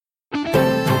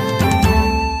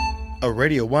A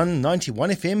Radio 1 91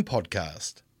 FM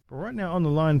podcast. Right now on the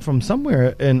line from somewhere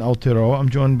in Aotearoa, I'm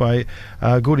joined by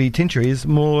Gordy Tincheries.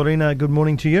 Morena, good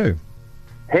morning to you.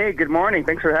 Hey, good morning.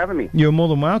 Thanks for having me. You're more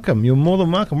than welcome.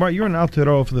 Right, you're in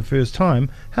Aotearoa for the first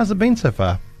time. How's it been so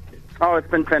far? Oh,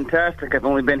 it's been fantastic. I've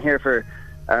only been here for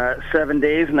 7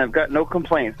 days, and I've got no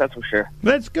complaints, that's for sure.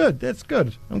 That's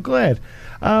good. I'm glad.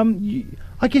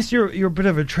 I guess you're a bit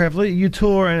of a traveller. You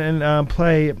tour and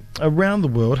play around the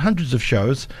world, hundreds of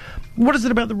shows. What is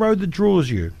it about the road that draws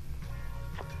you?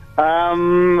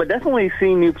 Definitely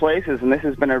seeing new places, and this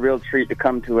has been a real treat to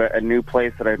come to a new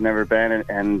place that I've never been,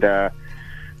 and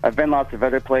I've been lots of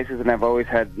other places, and I've always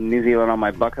had New Zealand on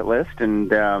my bucket list,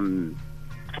 and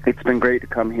it's been great to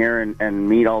come here and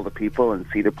meet all the people and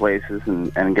see the places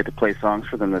and get to play songs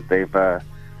for them that they've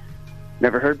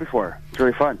never heard before. It's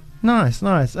really fun. Nice.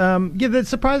 Yeah, that's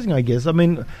surprising, I guess. I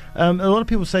mean, a lot of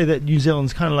people say that New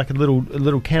Zealand's kind of like a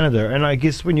little Canada, and I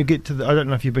guess when you get to I don't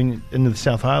know if you've been into the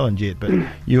South Island yet, but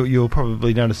you'll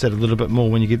probably notice that a little bit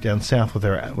more when you get down south with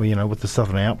with the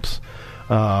Southern Alps,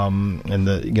 and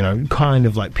the kind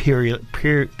of like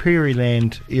prairie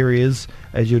land areas,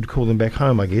 as you'd call them back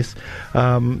home, I guess.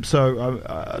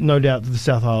 So no doubt the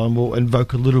South Island will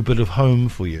invoke a little bit of home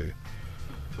for you.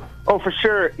 Oh, for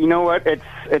sure. You know what? It's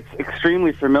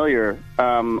extremely familiar,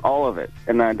 all of it,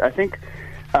 and I think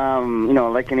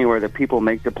like anywhere, the people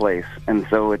make the place, and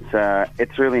so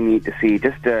it's really neat to see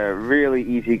just a really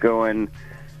easygoing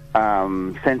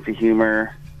sense of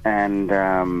humor, and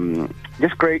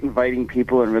just great inviting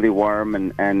people and really warm,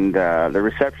 and the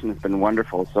reception has been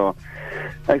wonderful. So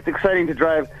it's exciting to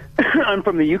drive. I'm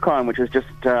from the Yukon, which is just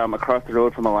across the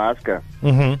road from Alaska.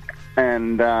 Mm-hmm.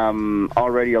 And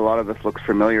already a lot of this looks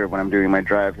familiar when I'm doing my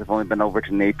drives. I've only been over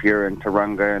to Napier and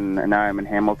Tauranga, and now I'm in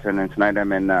Hamilton, and tonight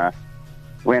I'm in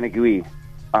Wanagui,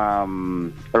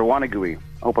 or Wanagui.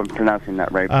 I hope I'm pronouncing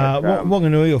that right.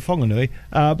 Wanganui or Whanganui,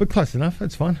 but close enough.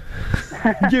 It's fine.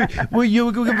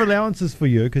 We'll give allowances for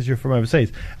you because you're from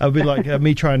overseas. It'll be like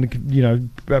me trying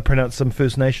to, pronounce some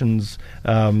First Nations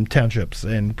townships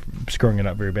and screwing it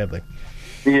up very badly.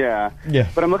 Yeah.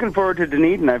 But I'm looking forward to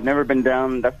Dunedin. I've never been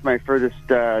down. That's my furthest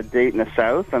date in the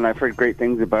south, and I've heard great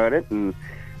things about it. And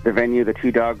the venue, the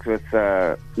Two Dogs with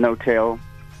No Tail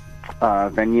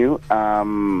venue,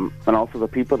 and also the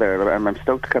people there. I'm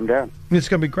stoked to come down. It's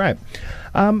going to be great.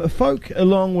 Folk,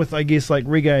 along with, I guess, like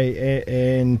reggae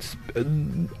and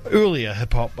earlier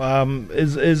hip-hop,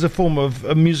 is a form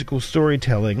of musical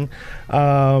storytelling,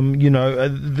 dealing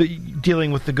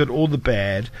with the good or the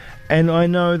bad. And I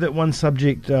know that one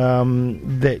subject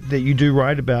that you do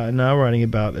write about and are writing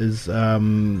about is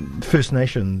First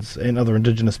Nations and other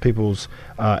Indigenous peoples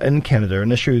in Canada,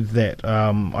 an issue that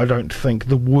I don't think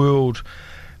the world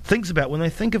thinks about when they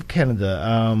think of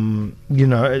Canada.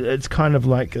 It's kind of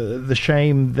like the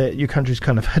shame that your country's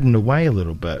kind of hidden away a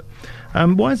little bit.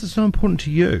 Why is it so important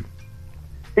to you?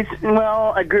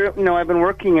 I grew up, I've been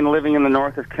working and living in the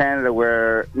north of Canada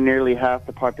where nearly half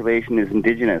the population is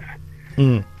Indigenous.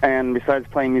 Mm. And besides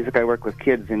playing music, I work with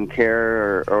kids in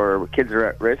care or kids are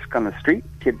at risk on the street.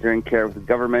 Kids are in care of the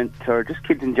government, or just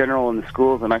kids in general in the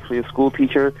schools. I'm actually a school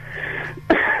teacher.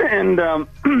 And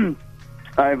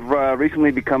I've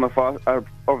recently become over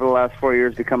the last 4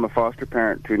 years, become a foster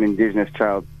parent to an Indigenous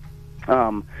child,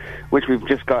 which we've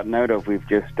just gotten out of. We've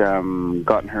just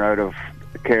gotten her out of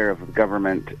the care of the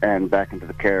government and back into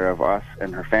the care of us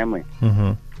and her family,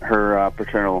 her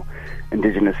paternal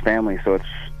Indigenous family. So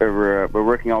we're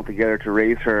working all together to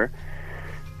raise her.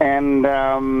 And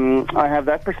I have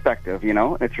that perspective,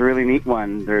 It's a really neat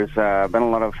one. There's been a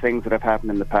lot of things that have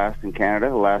happened in the past in Canada,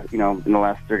 in the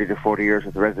last 30 to 40 years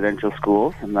with the residential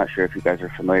schools. I'm not sure if you guys are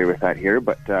familiar with that here,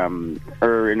 but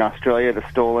or in Australia, the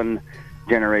stolen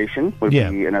generation would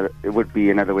be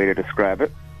another way to describe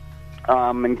it.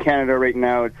 In Canada right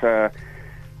now, it's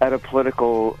at a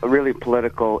really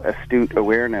political, astute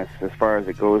awareness as far as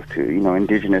it goes to,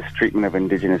 Indigenous treatment of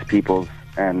Indigenous peoples.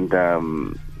 And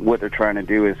what they're trying to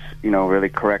do is, really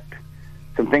correct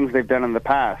some things they've done in the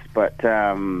past, but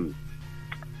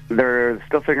they're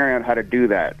still figuring out how to do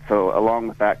that. So along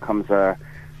with that comes a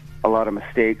lot of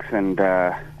mistakes and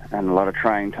a lot of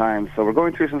trying times. So we're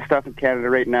going through some stuff in Canada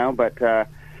right now, but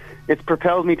it's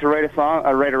propelled me to write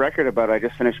a record about it. I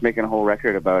just finished making a whole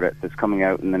record about it that's coming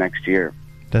out in the next year.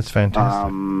 That's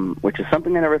fantastic. Which is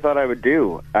something I never thought I would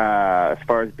do, as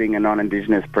far as being a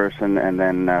non-Indigenous person. And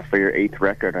then for your 8th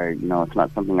record, it's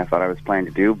not something I thought I was planning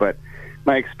to do, but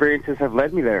my experiences have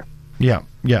led me there. Yeah.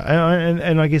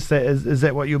 And I guess that is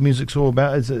that what your music's all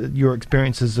about? Is it your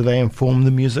experiences, do they inform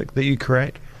the music that you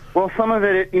create? Well, some of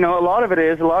it, a lot of it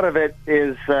is. A lot of it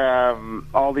is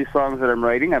all these songs that I'm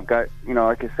writing. I've got,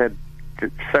 like I said,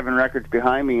 7 records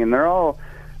behind me, and they're all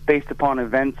based upon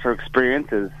events or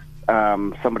experiences.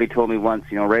 Somebody told me once,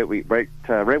 write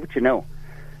what you know.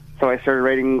 So I started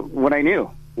writing what I knew,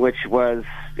 which was,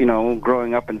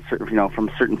 growing up in certain,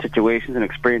 from certain situations and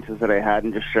experiences that I had,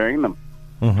 and just sharing them.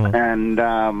 Mm-hmm.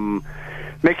 And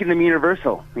making them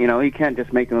universal. You can't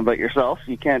just make them about yourself.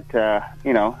 You can't,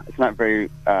 it's not very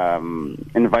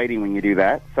inviting when you do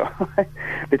that. So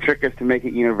the trick is to make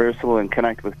it universal and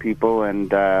connect with people,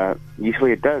 and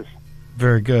usually it does.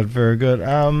 Very good, very good.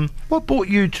 What brought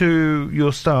you to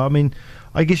your style? I mean,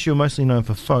 I guess you're mostly known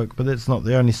for folk, but that's not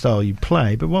the only style you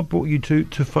play. But what brought you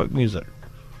to folk music?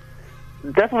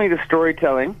 Definitely the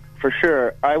storytelling, for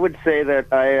sure. I would say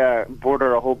that I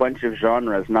border a whole bunch of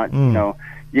genres. Not,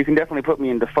 you can definitely put me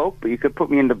into folk, but you could put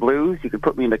me into blues, you could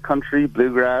put me into country,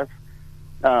 bluegrass,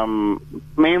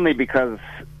 mainly because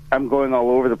I'm going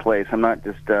all over the place. I'm not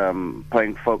just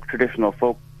playing traditional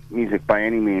folk music by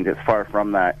any means. It's far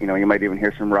from that. You might even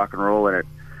hear some rock and roll in it.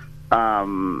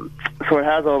 So it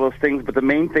has all those things, but the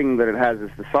main thing that it has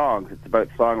is the songs. It's about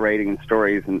songwriting and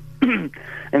stories and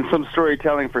and some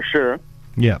storytelling for sure.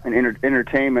 Yeah. And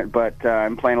entertainment, but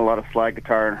I'm playing a lot of slide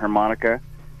guitar and harmonica.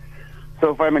 So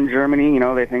if I'm in Germany,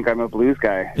 they think I'm a blues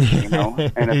guy,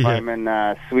 and if I'm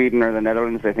in Sweden or the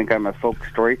Netherlands, they think I'm a folk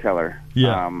storyteller.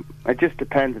 Yeah. It just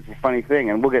depends. It's a funny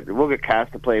thing, and we'll get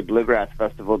cast to play Bluegrass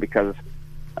Festival because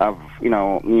of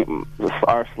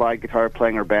our slide guitar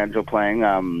playing or banjo playing.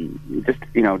 Just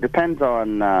depends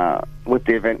on what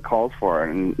the event calls for,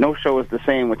 and no show is the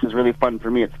same, which is really fun for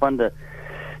me. It's fun to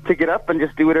get up and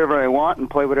just do whatever I want and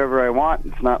play whatever I want.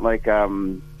 It's not like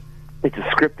it's a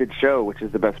scripted show, which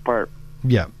is the best part.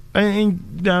 Yeah,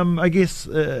 and I guess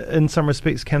in some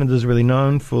respects Canada's really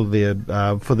known for their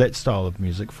for that style of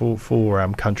music, for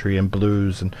country and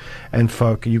blues and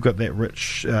folk. You've got that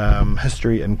rich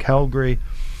history in Calgary.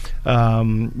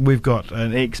 We've got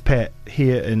an expat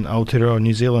here in Aotearoa,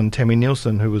 New Zealand, Tammy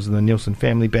Nielsen, who was in the Nielsen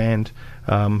Family Band,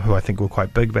 who I think were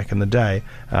quite big back in the day,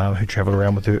 who travelled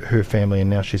around with her family, and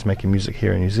now she's making music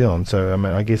here in New Zealand. So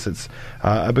I guess it's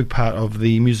a big part of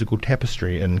the musical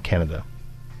tapestry in Canada.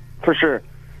 For sure.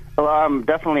 Well,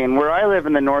 definitely. And where I live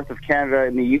in the north of Canada,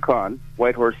 in the Yukon,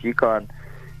 Whitehorse, Yukon,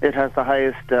 it has the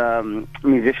highest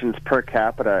musicians per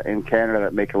capita in Canada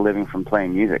that make a living from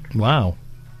playing music. Wow.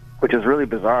 Which is really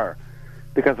bizarre,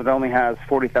 because it only has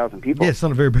 40,000 people. Yeah, it's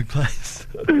not a very big place.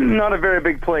 Not a very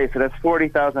big place. It has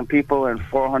 40,000 people and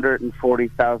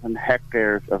 440,000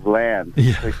 hectares of land.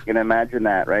 Yeah. So you can imagine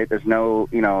that, right? There's no,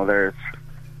 there's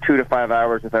 2 to 5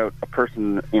 hours without a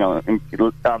person,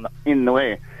 in the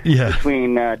way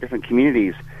between different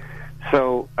communities.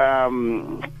 So a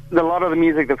lot of the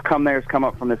music that's come there has come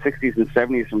up from the 60s and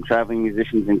 70s from traveling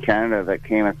musicians in Canada that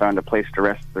came and found a place to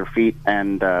rest their feet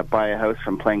and buy a house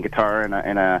from playing guitar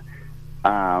in a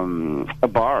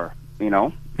bar,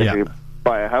 They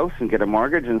buy a house and get a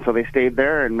mortgage, and so they stayed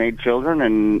there and made children,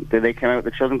 and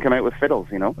the children came out with fiddles,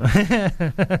 So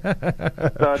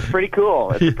it's pretty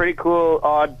cool. It's a pretty cool,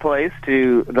 odd place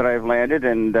that I've landed,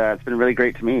 and it's been really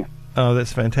great to me. Oh,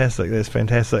 that's fantastic. That's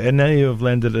fantastic. And now you have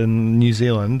landed in New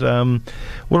Zealand.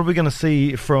 What are we going to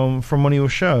see from one of your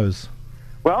shows?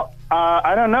 Well,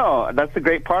 I don't know. That's the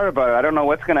great part about it. I don't know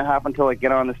what's going to happen until I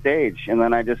get on the stage, and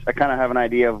then I kind of have an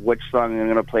idea of which song I'm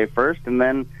going to play first, and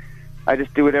then I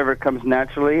just do whatever comes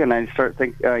naturally, and I start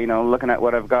looking at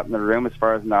what I've got in the room as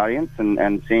far as an audience,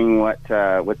 and seeing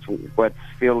what's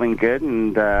feeling good,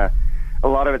 and a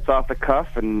lot of it's off the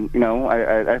cuff, and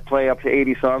I play up to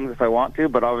 80 songs if I want to,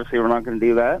 but obviously we're not going to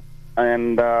do that,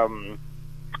 and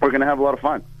we're going to have a lot of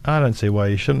fun. I don't see why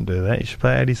you shouldn't do that. You should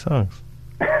play 80 songs.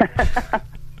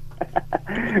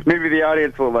 Maybe the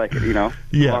audience will like it. Yeah.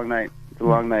 It's a long night. It's a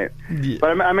long night. Yeah.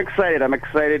 But I'm excited.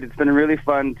 It's been really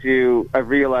fun I've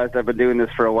realized I've been doing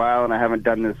this for a while, and I haven't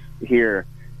done this here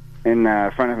in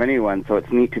front of anyone, so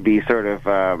it's neat to be sort of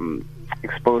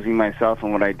exposing myself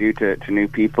and what I do to new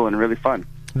people, and really fun.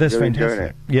 That's really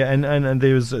fantastic. Yeah, and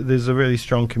there's a really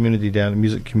strong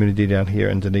music community down here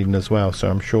in Dunedin as well, so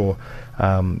I'm sure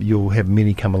you'll have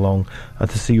many come along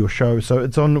to see your show. So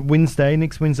it's on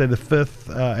next Wednesday the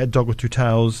 5th at Dog with Two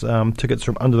Tails. Tickets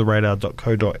from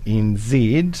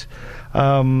undertheradar.co.nz.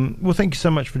 Well, thank you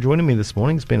so much for joining me this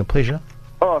morning. It's been a pleasure.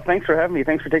 Oh, thanks for having me.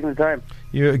 Thanks for taking the time.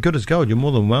 You're good as gold. You're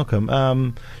more than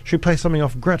welcome. Should we play something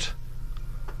off Grit?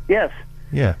 Yes.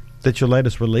 Yeah. That's your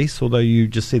latest release, although you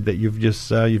just said that you've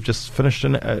just finished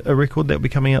a record that will be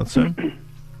coming out soon.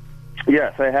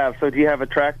 Yes, I have. So do you have a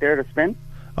track there to spin?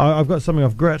 I've got something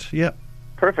off Grit, yeah.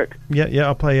 Perfect. Yeah,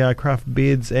 I'll play Craft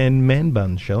Beards and Man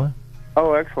Bun, shall I?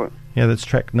 Oh, excellent. Yeah, that's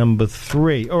track number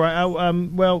 3. All right,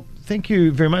 well, thank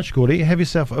you very much, Gordy. Have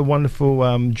yourself a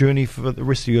wonderful journey for the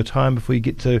rest of your time before you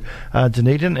get to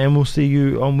Dunedin, and we'll see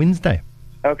you on Wednesday.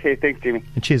 Okay, thanks, Jimmy.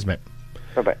 And cheers, mate.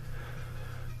 Bye-bye.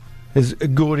 There's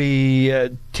Gordy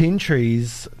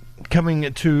Tentries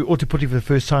coming to Ōtepoti for the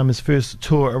first time, his first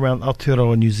tour around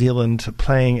Aotearoa, New Zealand,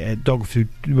 playing at Dog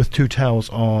with Two Tails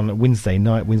on Wednesday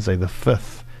night, Wednesday the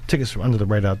 5th. Tickets from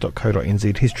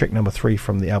undertheradar.co.nz. Here's track number 3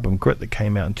 from the album Grit that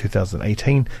came out in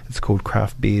 2018. It's called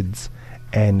Craft Beds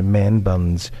and Man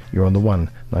Buns. You're on the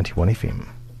 191 FM.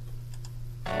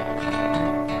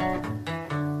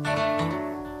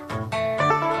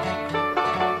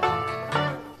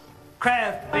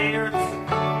 Craft beards,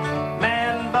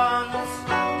 man buns,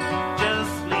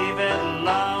 just leave it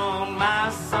alone,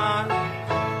 my son.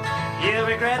 You'll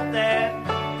regret that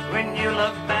when you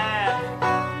look back,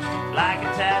 like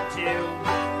a tattoo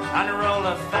on a roll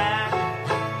of fat.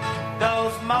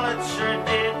 Those mullets sure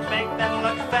did make them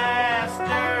look faster.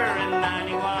 In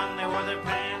 91 they wore their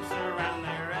pants around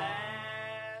their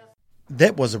ass.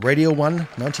 That was a Radio 1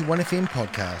 91 FM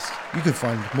podcast. You can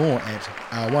find more at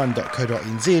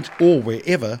r1.co.nz or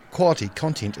wherever quality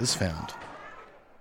content is found.